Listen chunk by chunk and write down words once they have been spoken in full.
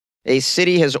A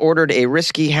city has ordered a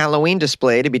risky Halloween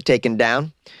display to be taken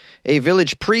down. A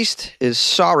village priest is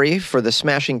sorry for the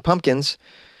smashing pumpkins.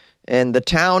 And the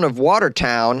town of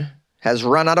Watertown has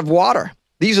run out of water.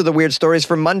 These are the weird stories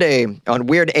for Monday on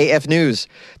Weird AF News.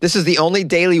 This is the only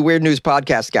daily weird news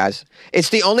podcast, guys. It's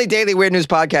the only daily weird news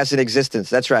podcast in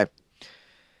existence. That's right.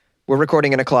 We're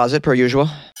recording in a closet, per usual.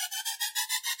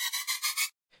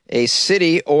 A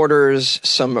city orders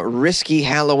some risky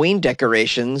Halloween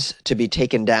decorations to be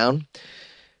taken down.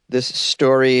 This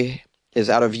story is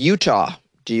out of Utah.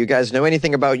 Do you guys know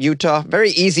anything about Utah?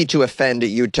 Very easy to offend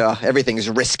Utah. Everything's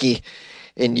risky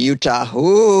in Utah.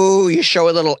 Ooh, you show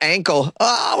a little ankle.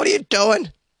 Oh, what are you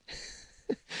doing?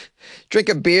 Drink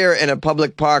a beer in a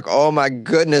public park. Oh, my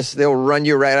goodness. They'll run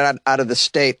you right out of the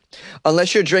state.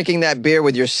 Unless you're drinking that beer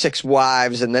with your 6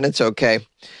 wives, and then it's okay.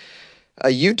 A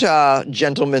Utah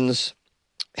gentleman's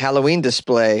Halloween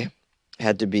display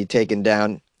had to be taken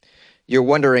down. You're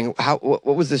wondering, what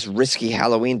was this risky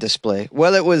Halloween display?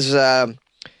 Well, it was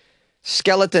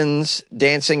skeletons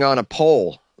dancing on a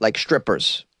pole, like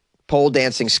strippers. Pole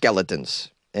dancing skeletons.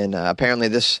 And apparently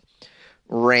this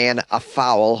ran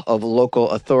afoul of local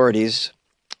authorities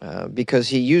because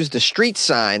he used a street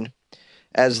sign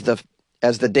as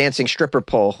the dancing stripper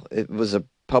pole. It was a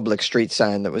public street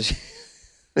sign that was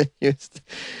used.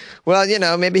 Well,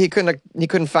 maybe he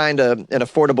couldn't find an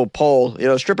affordable pole.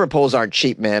 Stripper poles aren't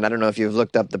cheap, man. I don't know if you've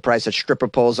looked up the price of stripper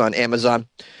poles on Amazon.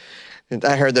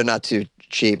 I heard they're not too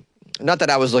cheap. Not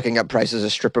that I was looking up prices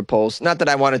of stripper poles. Not that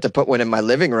I wanted to put one in my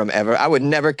living room ever. I would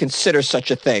never consider such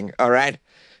a thing, all right?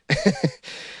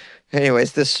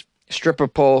 Anyways, this stripper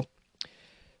pole,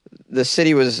 the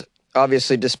city was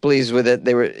obviously displeased with it.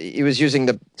 He was using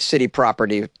the city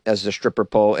property as the stripper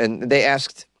pole, and they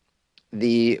asked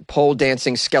the pole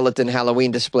dancing skeleton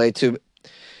Halloween display to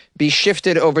be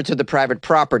shifted over to the private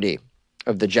property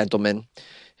of the gentleman.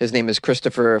 His name is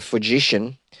Christopher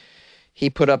Fujishin. He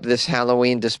put up this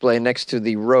Halloween display next to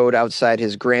the road outside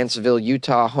his Grantsville,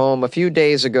 Utah home a few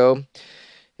days ago,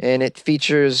 and it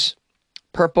features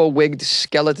purple-wigged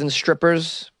skeleton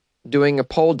strippers doing a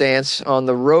pole dance on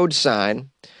the road sign,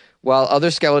 while other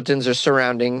skeletons are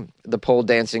surrounding the pole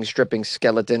dancing stripping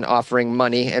skeleton, offering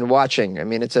money and watching. I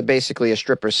mean, it's basically a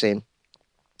stripper scene.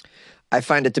 I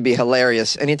find it to be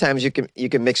hilarious. Anytime you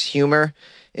can mix humor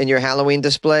in your Halloween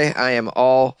display, I am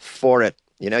all for it.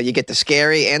 You get the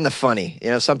scary and the funny.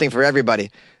 Something for everybody.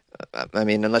 I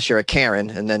mean, unless you're a Karen,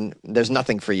 and then there's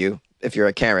nothing for you if you're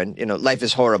a Karen. Life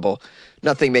is horrible.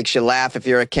 Nothing makes you laugh if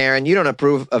you're a Karen. You don't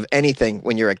approve of anything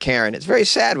when you're a Karen. It's very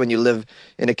sad when you live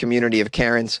in a community of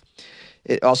Karens,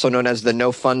 also known as the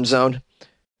no fun zone.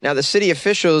 Now, the city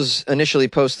officials initially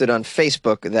posted on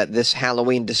Facebook that this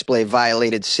Halloween display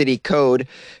violated city code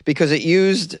because it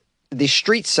used the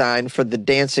street sign for the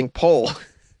dancing pole,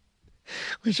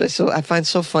 which I find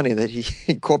so funny that he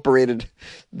incorporated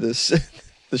the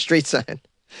street sign.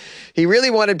 He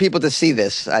really wanted people to see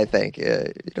this, I think.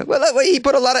 Well, he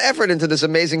put a lot of effort into this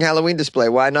amazing Halloween display.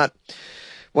 Why not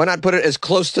put it as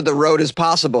close to the road as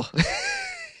possible?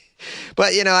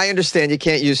 But, I understand you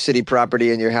can't use city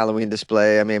property in your Halloween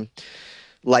display. I mean,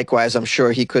 likewise, I'm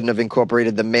sure he couldn't have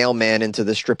incorporated the mailman into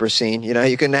the stripper scene. You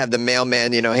couldn't have the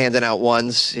mailman, handing out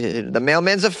ones. The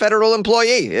mailman's a federal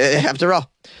employee, after all.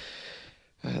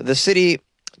 The city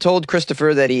told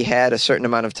Christopher that he had a certain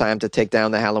amount of time to take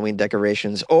down the Halloween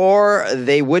decorations or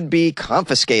they would be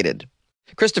confiscated.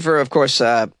 Christopher, of course,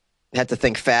 had to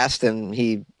think fast, and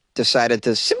he decided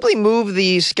to simply move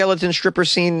the skeleton stripper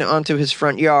scene onto his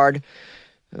front yard.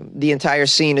 The entire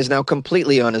scene is now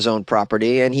completely on his own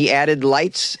property, and he added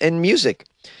lights and music.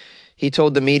 He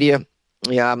told the media,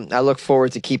 I look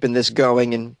forward to keeping this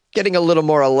going and getting a little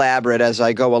more elaborate as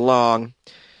I go along.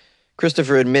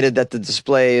 Christopher admitted that the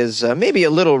display is maybe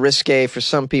a little risque for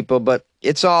some people, but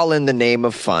it's all in the name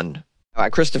of fun.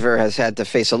 Christopher has had to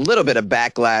face a little bit of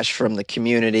backlash from the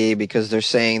community because they're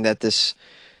saying that this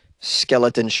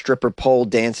skeleton stripper pole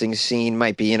dancing scene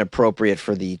might be inappropriate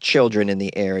for the children in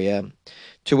the area.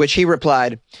 To which he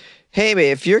replied, hey,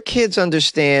 if your kids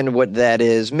understand what that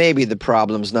is, maybe the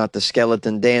problem's not the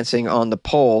skeleton dancing on the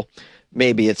pole.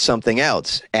 Maybe it's something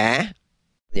else.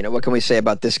 What can we say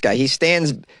about this guy? He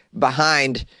stands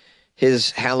behind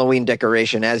his Halloween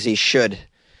decoration as he should.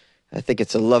 I think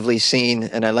it's a lovely scene,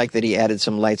 and I like that he added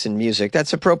some lights and music.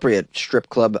 That's appropriate strip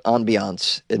club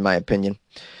ambiance, in my opinion.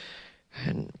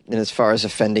 And as far as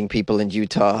offending people in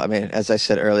Utah, I mean, as I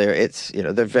said earlier, it's,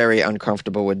 they're very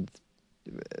uncomfortable with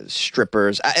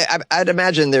strippers. I'd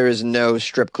imagine there is no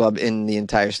strip club in the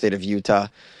entire state of Utah.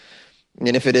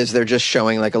 And if it is, they're just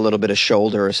showing like a little bit of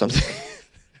shoulder or something.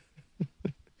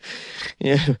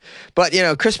 Yeah. But,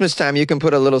 Christmas time, you can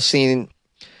put a little scene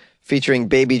featuring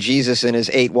baby Jesus and his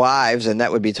 8 wives, and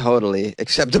that would be totally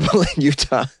acceptable in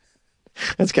Utah.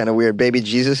 That's kind of weird. Baby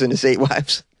Jesus and his 8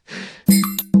 wives.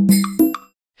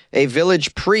 A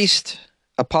village priest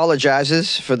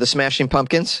apologizes for the Smashing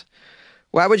Pumpkins.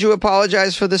 Why would you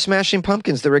apologize for the Smashing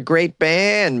Pumpkins? They're a great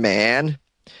band, man.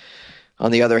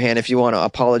 On the other hand, if you want to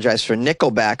apologize for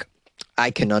Nickelback,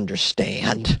 I can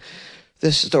understand.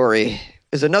 This story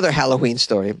is another Halloween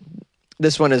story.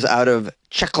 This one is out of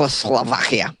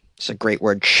Czechoslovakia. It's a great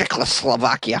word,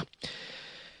 Czechoslovakia.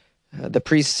 The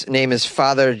priest's name is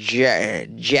Father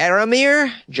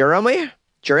Jaromir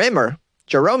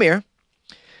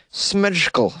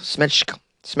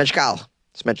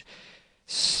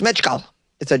Smechkal.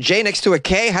 It's a J next to a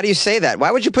K. How do you say that? Why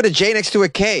would you put a J next to a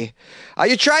K? Are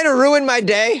you trying to ruin my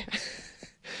day?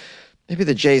 Maybe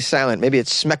the J is silent. Maybe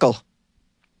it's Smekel.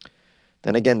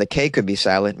 Then again, the K could be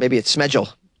silent. Maybe it's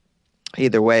Smedgel.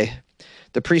 Either way,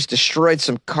 the priest destroyed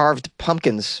some carved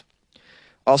pumpkins,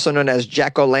 also known as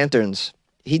jack-o'-lanterns.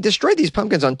 He destroyed these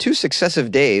pumpkins on 2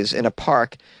 successive days in a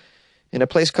park in a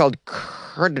place called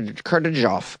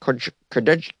Kerdejov.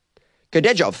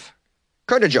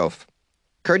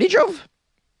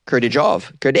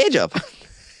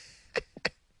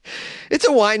 It's a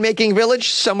winemaking village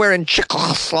somewhere in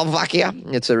Czechoslovakia.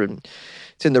 It's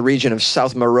in the region of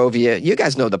South Moravia. You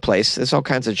guys know the place. There's all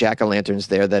kinds of jack-o'-lanterns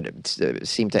there that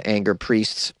seem to anger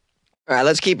priests. All right,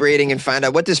 let's keep reading and find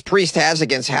out what this priest has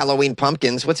against Halloween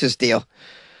pumpkins. What's his deal?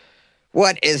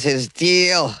 What is his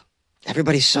deal?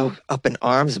 Everybody's so up in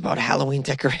arms about Halloween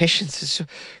decorations. It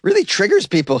really triggers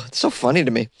people. It's so funny to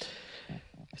me.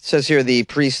 It says here the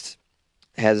priest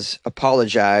has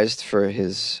apologized for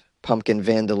his pumpkin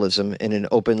vandalism in an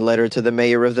open letter to the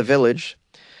mayor of the village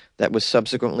that was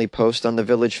subsequently posted on the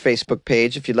village Facebook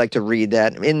page, if you'd like to read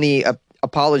that. In the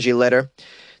apology letter,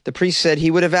 the priest said he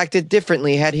would have acted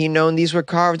differently had he known these were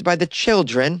carved by the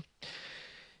children.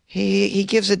 He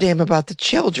gives a damn about the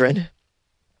children.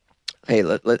 Hey,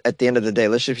 at the end of the day,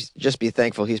 let's just be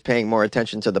thankful he's paying more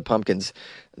attention to the pumpkins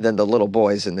than the little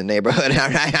boys in the neighborhood.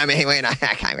 I mean,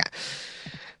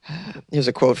 here's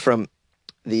a quote from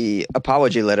the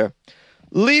apology letter.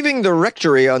 Leaving the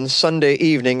rectory on Sunday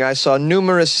evening, I saw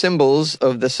numerous symbols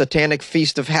of the satanic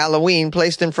feast of Halloween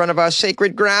placed in front of our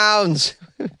sacred grounds.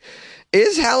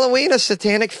 Is Halloween a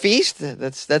satanic feast?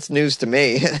 That's news to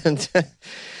me.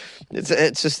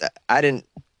 It's just,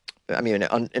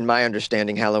 in my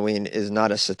understanding, Halloween is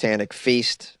not a satanic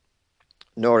feast,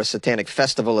 nor a satanic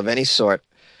festival of any sort.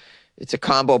 It's a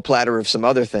combo platter of some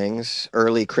other things,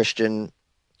 early Christian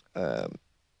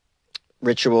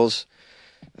rituals.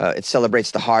 It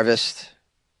celebrates the harvest.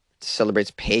 It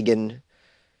celebrates pagan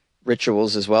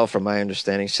rituals as well, from my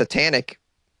understanding. Satanic,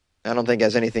 I don't think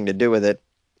has anything to do with it.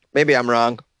 Maybe I'm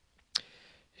wrong.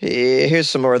 Here's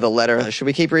some more of the letter. Should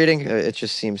we keep reading? It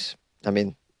just seems,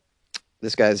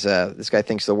 this guy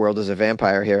thinks the world is a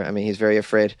vampire here. He's very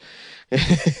afraid.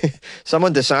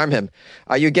 Someone disarm him.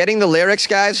 Are you getting the lyrics,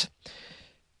 guys?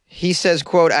 He says,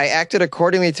 quote, I acted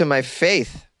accordingly to my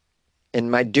faith and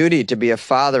my duty to be a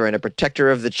father and a protector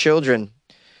of the children.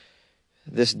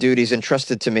 This duty is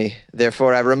entrusted to me.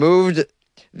 Therefore, I removed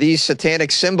these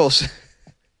satanic symbols.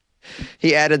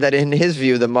 He added that in his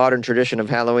view, the modern tradition of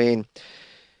Halloween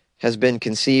has been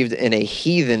conceived in a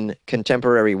heathen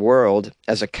contemporary world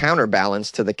as a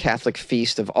counterbalance to the Catholic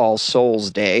feast of All Souls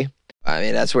Day.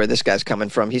 That's where this guy's coming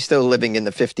from. He's still living in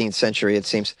the 15th century, it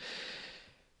seems.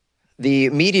 The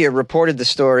media reported the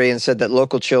story and said that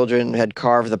local children had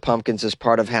carved the pumpkins as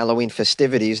part of Halloween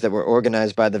festivities that were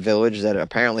organized by the village that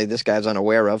apparently this guy's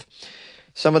unaware of.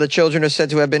 Some of the children are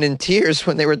said to have been in tears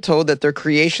when they were told that their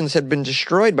creations had been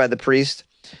destroyed by the priest.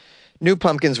 New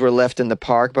pumpkins were left in the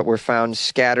park, but were found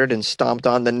scattered and stomped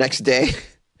on the next day.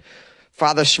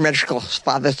 Father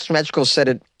Smechkal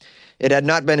said it had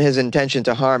not been his intention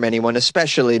to harm anyone,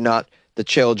 especially not the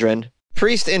children.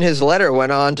 Priest in his letter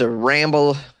went on to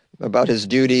ramble about his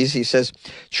duties. He says,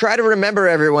 try to remember,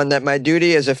 everyone, that my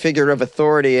duty as a figure of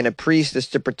authority and a priest is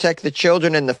to protect the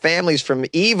children and the families from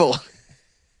evil.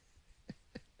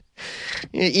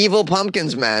 Evil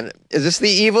pumpkins, man. Is this the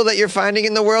evil that you're finding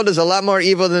in the world? There's a lot more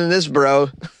evil than this,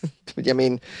 bro.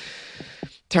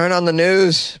 Turn on the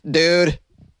news, dude.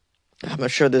 I'm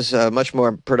sure there's much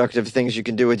more productive things you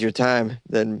can do with your time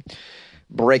than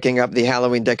breaking up the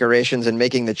Halloween decorations and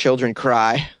making the children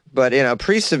cry. But,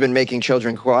 priests have been making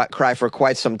children cry for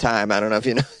quite some time. I don't know if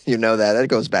you know that. That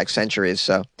goes back centuries.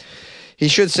 So he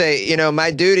should say,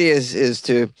 my duty is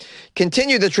to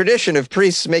continue the tradition of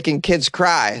priests making kids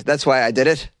cry. That's why I did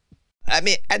it.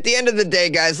 At the end of the day,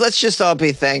 guys, let's just all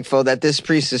be thankful that this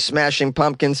priest is smashing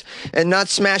pumpkins and not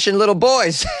smashing little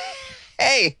boys.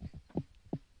 Hey,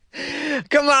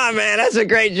 Come on, man. That's a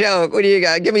great joke. What do you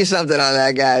got? Give me something on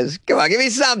that, guys. Come on, give me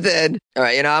something. All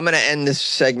right, I'm going to end this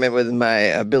segment with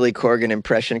my Billy Corgan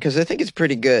impression because I think it's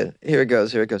pretty good. Here it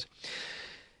goes. Here it goes.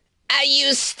 I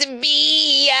used to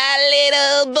be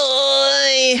a little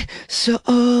boy, so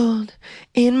old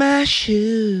in my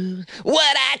shoes.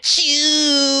 What I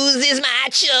choose is my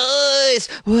choice.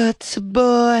 What's a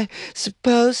boy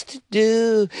supposed to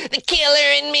do? The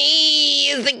killer in me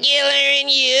is the killer in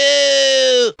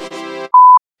you.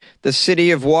 The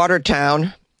city of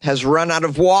Watertown has run out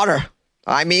of water.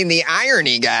 I mean the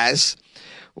irony, guys.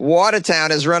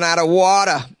 Watertown has run out of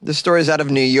water. The story's out of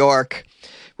New York,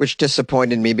 which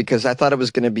disappointed me because I thought it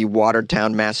was going to be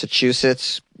Watertown,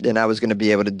 Massachusetts, and I was going to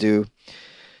be able to do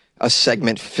a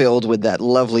segment filled with that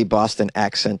lovely Boston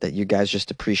accent that you guys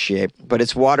just appreciate. But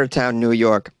it's Watertown, New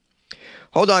York.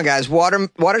 Hold on, guys.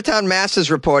 Watertown, Mass is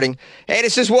reporting. Hey,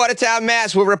 this is Watertown,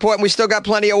 Mass. We're reporting we still got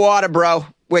plenty of water, bro.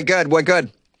 We're good. We're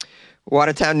good.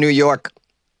 Watertown, New York.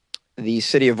 The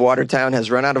city of Watertown has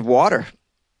run out of water.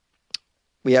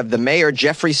 We have the mayor,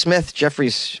 Jeffrey Smith.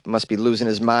 Jeffrey must be losing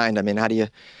his mind. I mean, how do you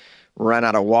run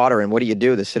out of water, and what do you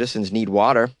do? The citizens need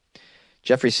water.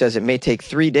 Jeffrey says it may take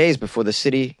 3 days before the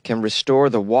city can restore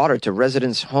the water to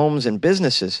residents' homes and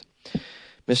businesses.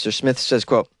 Mr. Smith says,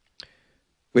 quote,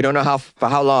 we don't know for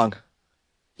how long.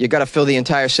 You got to fill the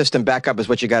entire system back up is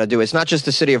what you got to do. It's not just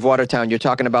the city of Watertown. You're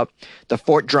talking about the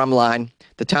Fort Drum line,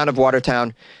 the town of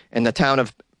Watertown, and the town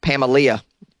of Pamalia.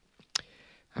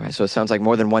 All right, so it sounds like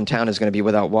more than one town is going to be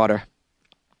without water.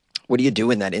 What do you do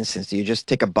in that instance? Do you just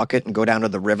take a bucket and go down to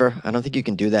the river? I don't think you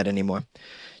can do that anymore.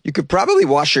 You could probably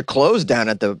wash your clothes down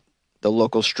at the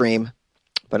local stream,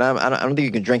 but I don't think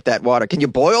you can drink that water. Can you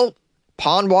boil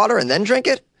pond water and then drink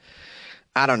it?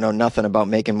 I don't know nothing about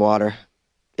making water.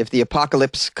 If the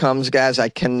apocalypse comes, guys, I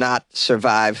cannot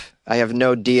survive. I have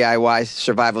no DIY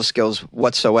survival skills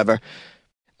whatsoever.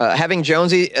 Having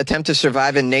Jonesy attempt to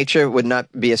survive in nature would not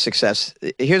be a success.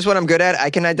 Here's what I'm good at.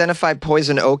 I can identify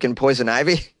poison oak and poison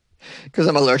ivy because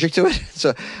I'm allergic to it.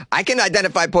 So I can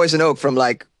identify poison oak from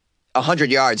like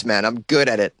 100 yards, man. I'm good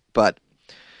at it. But,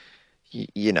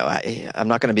 I'm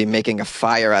not going to be making a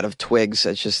fire out of twigs.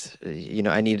 It's just,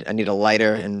 I need a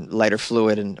lighter and lighter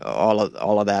fluid and all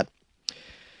of that.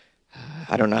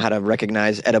 I don't know how to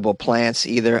recognize edible plants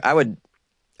either. I would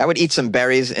eat some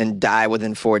berries and die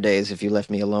within 4 days if you left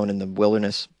me alone in the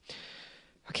wilderness.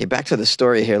 Okay, back to the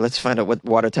story here. Let's find out what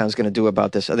Watertown's going to do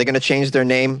about this. Are they going to change their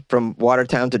name from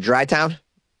Watertown to Drytown?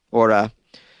 Or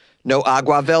No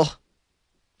Aguaville?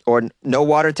 Or No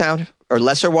Watertown? Or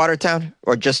Lesser Watertown?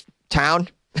 Or just Town?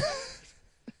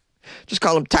 Just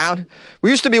call them Town? We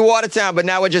used to be Watertown, but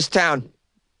now we're just Town.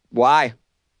 Why?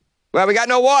 Well, we got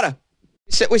no water.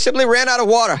 We simply ran out of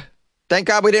water. Thank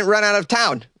God we didn't run out of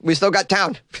town. We still got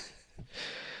town.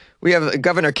 We have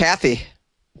Governor Kathy.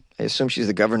 I assume she's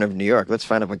the governor of New York. Let's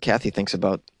find out what Kathy thinks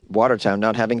about Watertown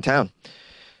not having town.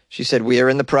 She said, we are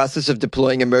in the process of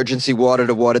deploying emergency water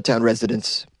to Watertown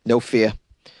residents. No fear.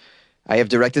 I have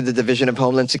directed the Division of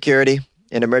Homeland Security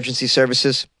and Emergency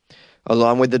Services,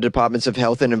 along with the Departments of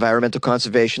Health and Environmental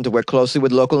Conservation, to work closely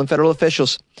with local and federal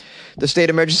officials. The State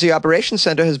Emergency Operations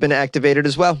Center has been activated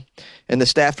as well, and the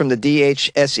staff from the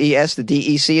DHSES, the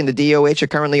DEC, and the DOH are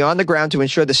currently on the ground to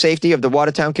ensure the safety of the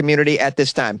Watertown community at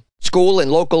this time. School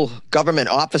and local government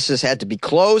offices had to be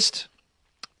closed.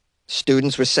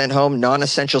 Students were sent home.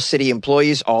 Non-essential city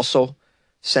employees also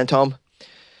sent home.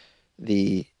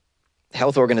 The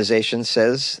health organization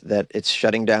says that it's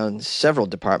shutting down several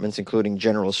departments, including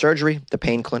general surgery, the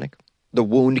pain clinic, the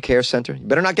wound care center. You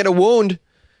better not get a wound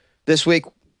this week.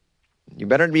 You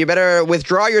better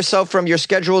withdraw yourself from your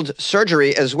scheduled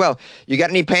surgery as well. You got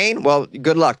any pain? Well,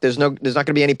 good luck. There's not going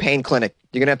to be any pain clinic.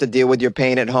 You're going to have to deal with your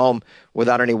pain at home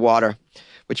without any water,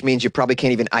 which means you probably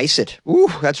can't even ice it. Ooh,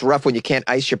 that's rough when you can't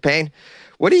ice your pain.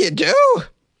 What do you do?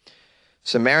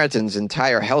 Samaritan's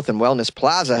entire health and wellness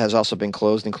plaza has also been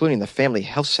closed, including the Family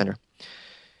Health Center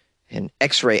and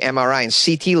X-ray, MRI,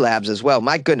 and CT labs as well.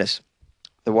 My goodness.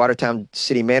 The Watertown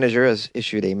city manager has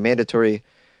issued a mandatory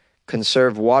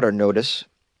conserve water notice,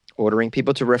 ordering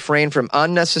people to refrain from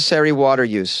unnecessary water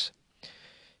use.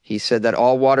 He said that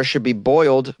all water should be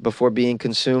boiled before being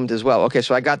consumed as well. Okay,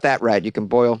 so I got that right. You can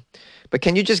boil. But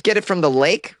can you just get it from the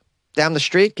lake down the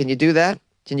street? Can you do that?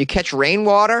 Can you catch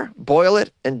rainwater, boil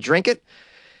it, and drink it?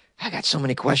 I got so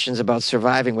many questions about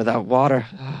surviving without water.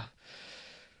 Oh,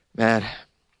 man,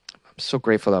 I'm so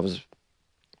grateful I was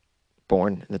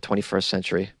born in the 21st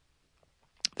century.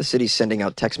 The city's sending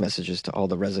out text messages to all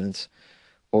the residents,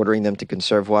 ordering them to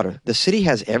conserve water. The city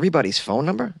has everybody's phone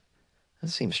number? That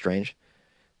seems strange.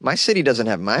 My city doesn't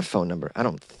have my phone number, I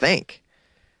don't think.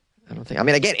 I don't think. I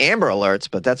mean, I get Amber Alerts,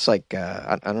 but that's like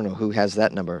I don't know who has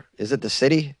that number. Is it the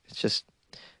city? It's just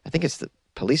I think it's the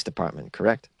police department.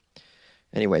 Correct.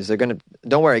 Anyways, they're gonna.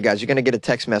 Don't worry, guys. You're gonna get a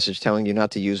text message telling you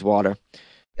not to use water.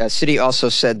 City also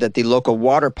said that the local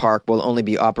water park will only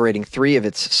be operating 3 of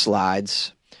its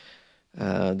slides.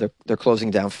 They're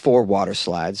closing down 4 water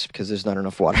slides because there's not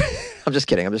enough water. I'm just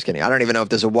kidding. I don't even know if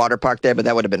there's a water park there, but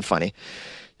that would have been funny.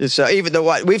 So even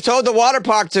we've told the water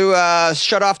park to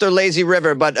shut off their lazy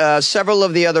river, but several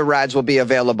of the other rides will be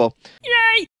available.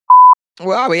 Yay!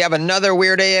 Well, we have another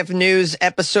Weird AF News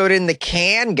episode in the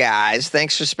can, guys.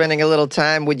 Thanks for spending a little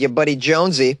time with your buddy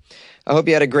Jonesy. I hope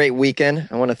you had a great weekend.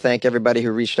 I want to thank everybody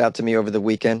who reached out to me over the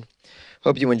weekend.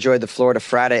 Hope you enjoyed the Florida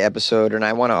Friday episode, and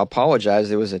I want to apologize.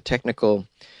 There was a technical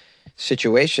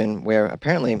situation where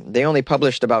apparently they only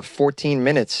published about 14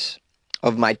 minutes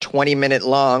of my 20-minute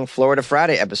long Florida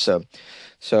Friday episode.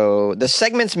 So the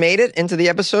segments made it into the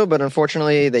episode, but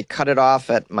unfortunately they cut it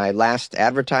off at my last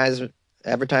advertisement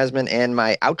and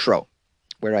my outro,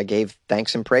 where I gave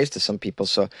thanks and praise to some people.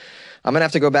 So I'm gonna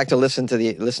have to go back to listen to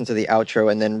the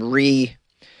outro and then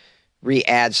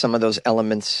re-add some of those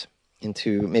elements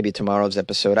into maybe tomorrow's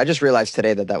episode. I just realized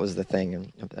today that was the thing,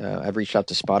 and I've reached out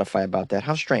to Spotify about that.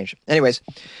 How strange. Anyways,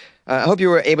 I hope you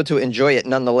were able to enjoy it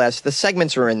nonetheless. The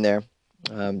segments were in there.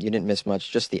 You didn't miss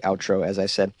much, just the outro, as I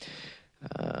said.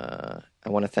 I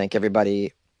want to thank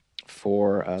everybody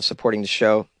for supporting the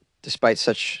show despite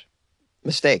such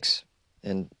mistakes,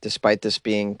 and despite this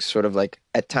being sort of like,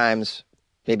 at times,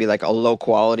 maybe like a lower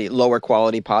quality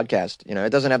podcast. You know,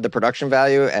 it doesn't have the production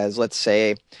value as, let's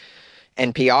say,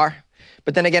 NPR.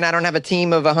 But then again, I don't have a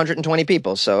team of 120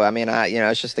 people. So, I mean,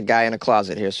 it's just a guy in a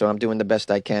closet here. So I'm doing the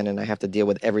best I can, and I have to deal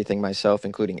with everything myself,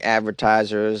 including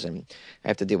advertisers, and I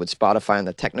have to deal with Spotify on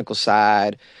the technical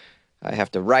side. I have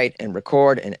to write and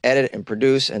record and edit and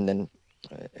produce and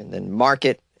then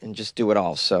market and just do it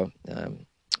all. So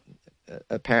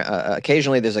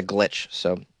occasionally there's a glitch.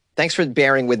 So thanks for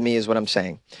bearing with me is what I'm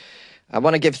saying. I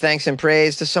want to give thanks and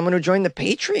praise to someone who joined the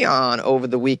Patreon over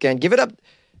the weekend. Give it up,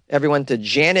 everyone, to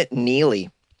Janet Neely.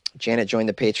 Janet joined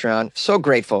the Patreon. So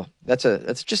grateful. That's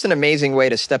just an amazing way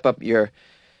to step up your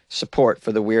support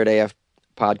for the Weird AF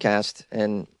podcast,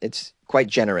 and it's quite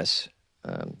generous.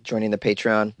 Joining the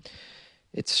Patreon,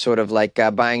 it's sort of like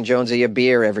buying Jonesy a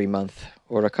beer every month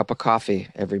or a cup of coffee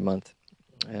every month.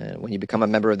 When you become a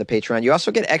member of the Patreon, you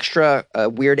also get extra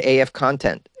Weird AF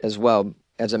content as well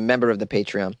as a member of the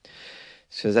Patreon.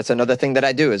 So that's another thing that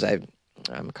I do, is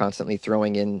I'm constantly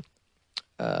throwing in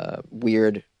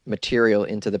weird material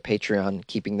into the Patreon,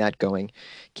 keeping that going,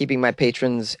 keeping my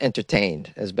patrons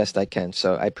entertained as best I can.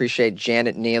 So I appreciate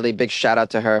Janet Neely. Big shout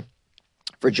out to her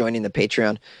for joining the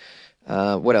Patreon.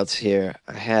 What else here?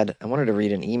 I wanted to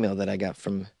read an email that I got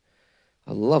from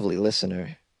a lovely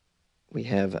listener. We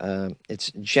have,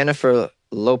 it's Jennifer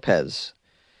Lopez.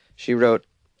 She wrote,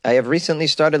 I have recently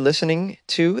started listening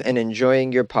to and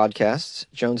enjoying your podcasts,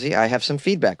 Jonesy. I have some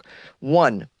feedback.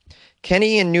 1,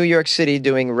 Kenny in New York City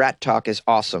doing rat talk is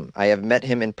awesome. I have met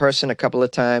him in person a couple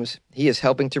of times. He is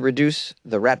helping to reduce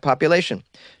the rat population.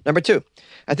 Number 2,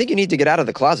 I think you need to get out of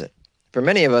the closet. For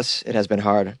many of us, it has been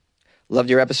hard.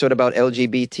 Loved your episode about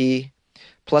LGBT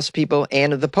plus people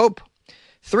and the Pope.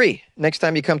 3, next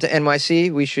time you come to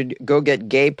NYC, we should go get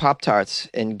gay Pop-Tarts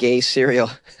and gay cereal.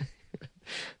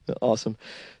 Awesome.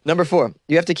 Number 4,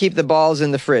 you have to keep the balls in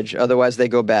the fridge, otherwise they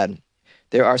go bad.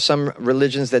 There are some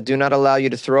religions that do not allow you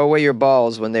to throw away your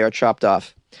balls when they are chopped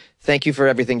off. Thank you for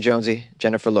everything, Jonesy.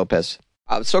 Jennifer Lopez.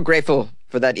 I'm so grateful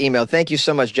for that email. Thank you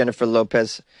so much, Jennifer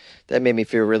Lopez. That made me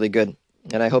feel really good.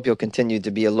 And I hope you'll continue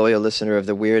to be a loyal listener of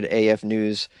the Weird AF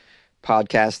News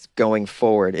podcast going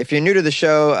forward. If you're new to the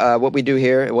show, what we do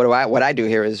here, what I do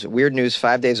here is weird news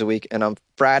 5 days a week, and on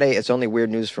Friday it's only weird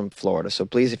news from Florida. So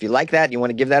please, if you like that, you want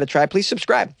to give that a try, please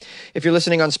subscribe. If you're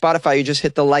listening on Spotify, you just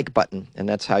hit the like button, and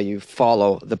that's how you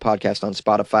follow the podcast on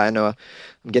Spotify. I know I'm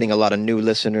getting a lot of new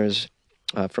listeners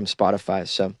from Spotify,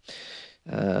 so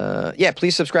yeah,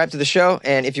 please subscribe to the show.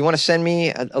 And if you want to send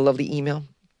me a lovely email,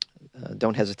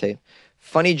 don't hesitate.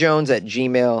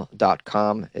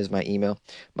 funnyjones@gmail.com is my email.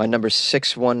 My number is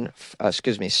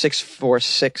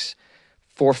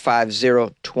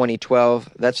 646-450-2012.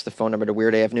 That's the phone number to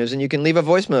Weird AF News, and you can leave a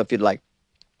voicemail if you'd like.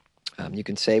 You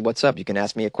can say, what's up? You can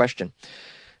ask me a question.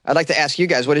 I'd like to ask you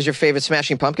guys, what is your favorite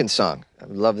Smashing Pumpkins song? I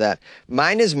would love that.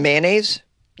 Mine is Mayonnaise.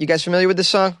 You guys familiar with this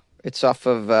song? It's off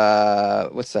of,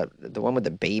 what's that? The one with the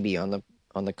baby on the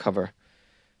cover.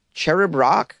 Cherub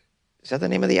Rock? Is that the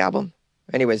name of the album?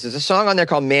 Anyways, there's a song on there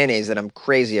called Mayonnaise that I'm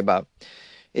crazy about.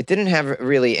 It didn't have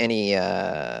really any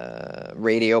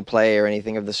radio play or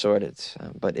anything of the sort.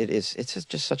 But it's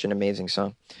just such an amazing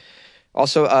song.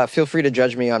 Also, feel free to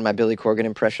judge me on my Billy Corgan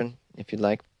impression if you'd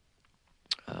like.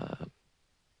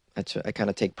 I kind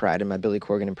of take pride in my Billy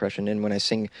Corgan impression. And when I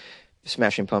sing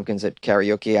Smashing Pumpkins at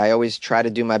karaoke, I always try to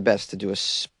do my best to do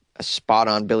a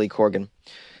spot-on Billy Corgan.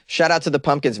 Shout out to the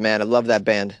Pumpkins, man. I love that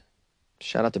band.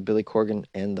 Shout out to Billy Corgan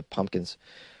and the Pumpkins.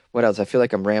 What else? I feel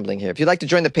like I'm rambling here. If you'd like to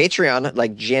join the Patreon,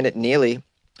 like Janet Neely,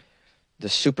 the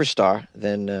superstar,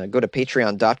 then go to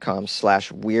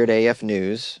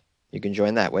patreon.com/weirdafnews. You can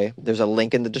join that way. There's a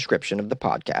link in the description of the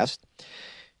podcast.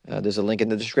 There's a link in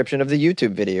the description of the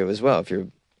YouTube video as well if you're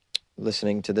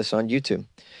listening to this on YouTube.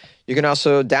 You can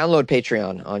also download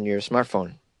Patreon on your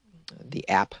smartphone, the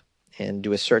app, and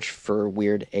do a search for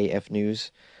Weird AF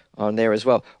News on there as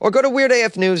well. Or go to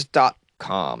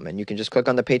weirdafnews.com and you can just click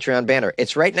on the Patreon banner.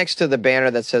 It's right next to the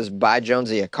banner that says Buy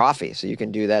Jonesy a Coffee, so you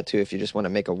can do that too if you just want to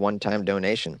make a one-time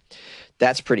donation.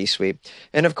 That's pretty sweet.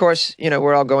 And of course,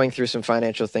 we're all going through some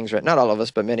financial things, right? Not all of us,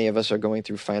 but many of us are going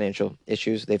through financial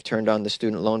issues. They've turned on the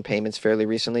student loan payments fairly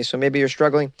recently, so maybe you're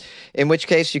struggling, in which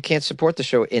case you can't support the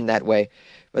show in that way.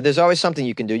 But there's always something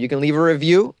you can do. You can leave a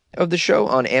review of the show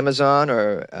on Amazon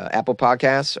or Apple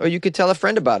Podcasts, or you could tell a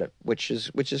friend about it, which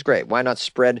is great. Why not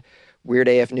spread Weird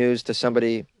AF News to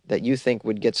somebody that you think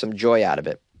would get some joy out of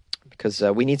it? Because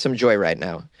we need some joy right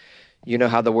now. You know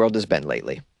how the world has been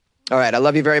lately. All right, I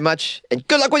love you very much, and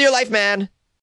good luck with your life, man.